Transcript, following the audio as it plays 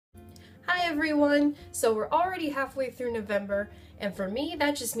Hi everyone! So we're already halfway through November, and for me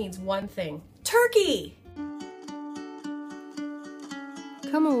that just means one thing: turkey!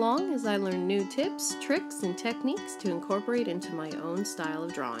 Come along as I learn new tips, tricks, and techniques to incorporate into my own style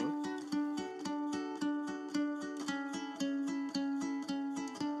of drawing.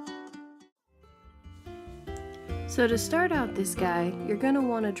 So to start out this guy, you're going to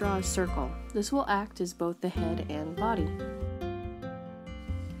want to draw a circle. This will act as both the head and body.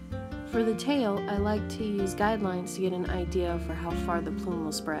 For the tail, I like to use guidelines to get an idea for how far the plume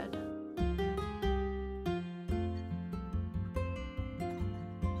will spread.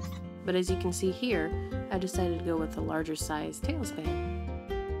 But as you can see here, I decided to go with a larger size tail span.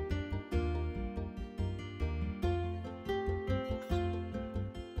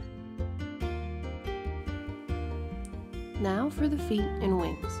 Now for the feet and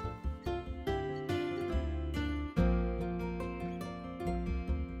wings.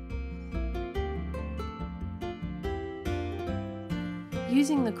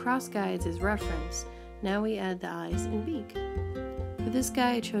 Using the cross guides as reference, now we add the eyes and beak. For this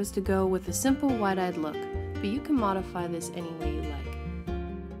guy I chose to go with a simple wide-eyed look, but you can modify this any way you like.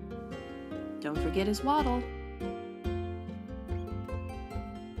 Don't forget his waddle.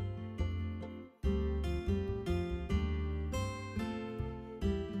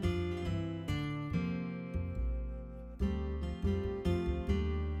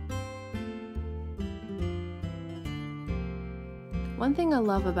 One thing I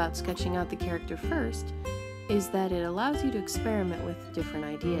love about sketching out the character first is that it allows you to experiment with different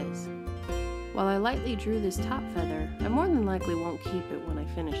ideas. While I lightly drew this top feather, I more than likely won't keep it when I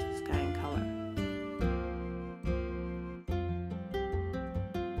finish this guy in color.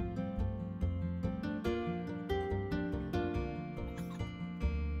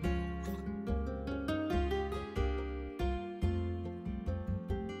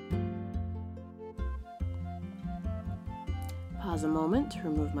 Pause a moment to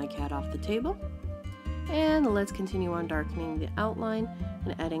remove my cat off the table, and let's continue on darkening the outline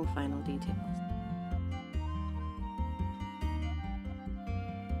and adding final details.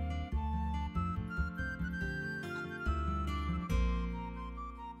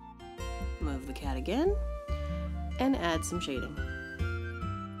 Move the cat again and add some shading.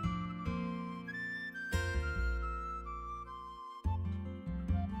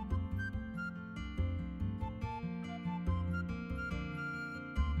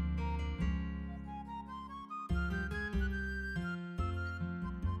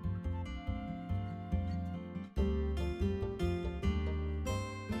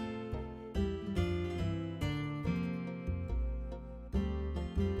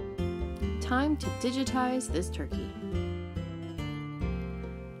 Time to digitize this turkey.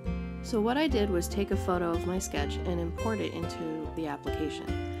 So what I did was take a photo of my sketch and import it into the application.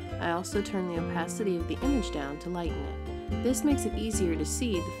 I also turned the opacity of the image down to lighten it. This makes it easier to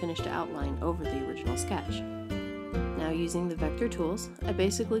see the finished outline over the original sketch. Now using the vector tools, I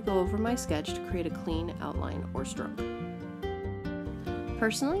basically go over my sketch to create a clean outline or stroke.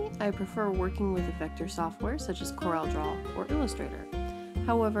 Personally, I prefer working with a vector software such as CorelDRAW or Illustrator.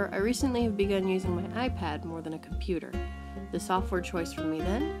 However, I recently have begun using my iPad more than a computer. The software choice for me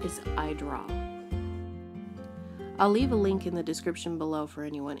then is iDraw. I'll leave a link in the description below for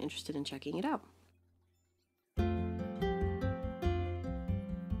anyone interested in checking it out.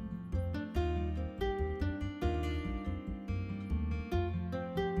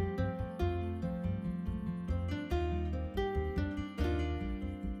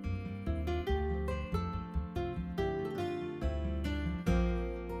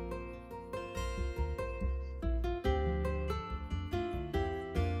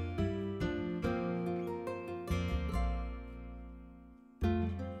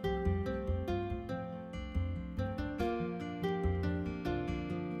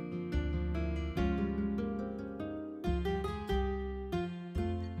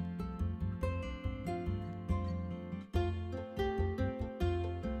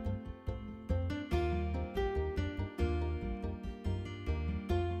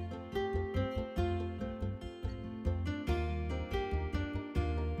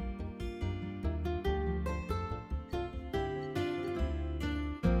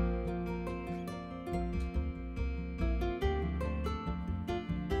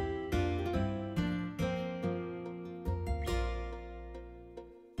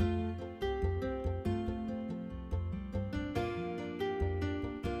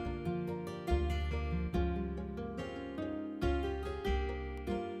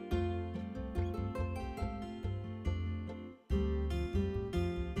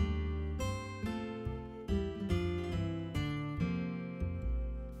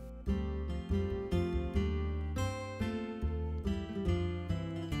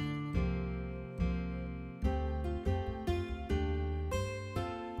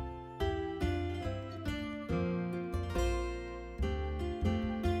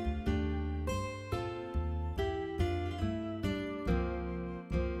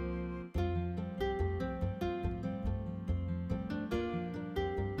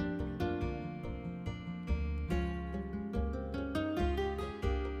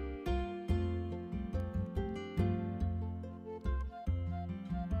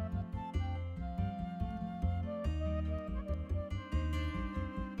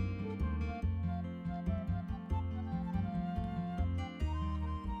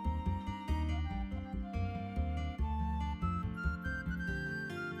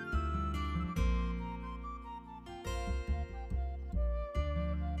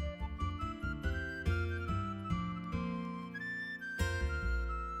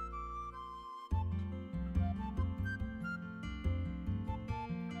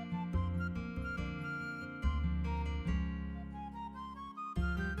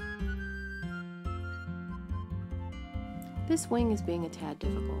 This wing is being a tad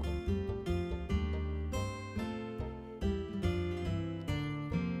difficult.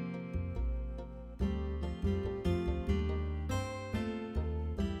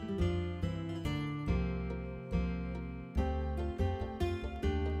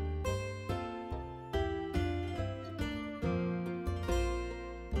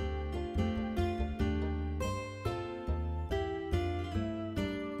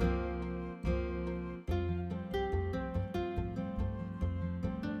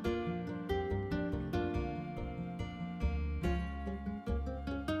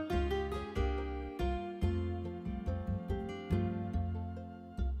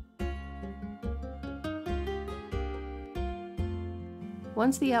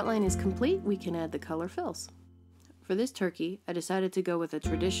 Once the outline is complete, we can add the color fills. For this turkey, I decided to go with a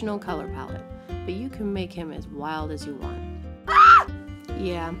traditional color palette, but you can make him as wild as you want.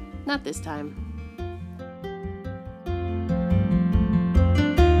 Yeah, not this time.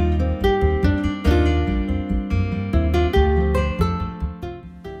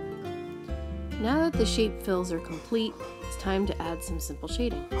 Now that the shape fills are complete, it's time to add some simple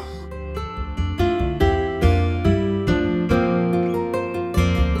shading.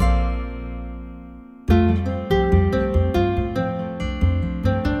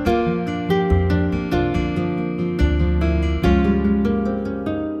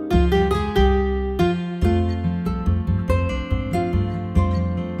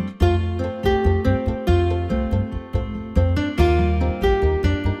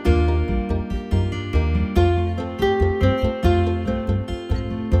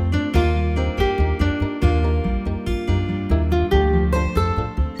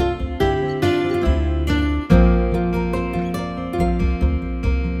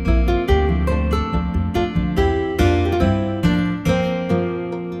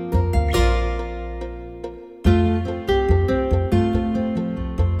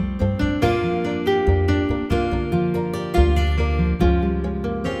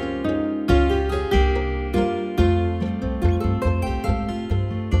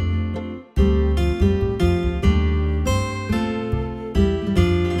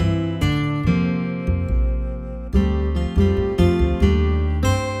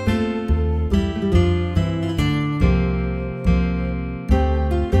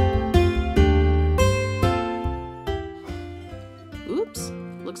 Oops,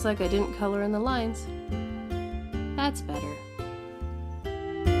 looks like I didn't color in the lines. That's better.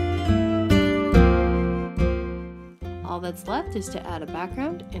 All that's left is to add a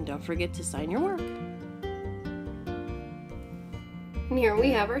background, and don't forget to sign your work. And here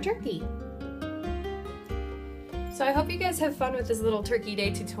we have our turkey. So I hope you guys have fun with this little Turkey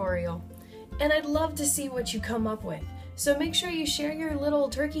Day tutorial. And I'd love to see what you come up with. So make sure you share your little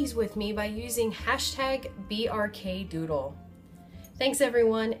turkeys with me by using #BRKDoodle. Thanks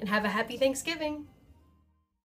everyone, and have a happy Thanksgiving!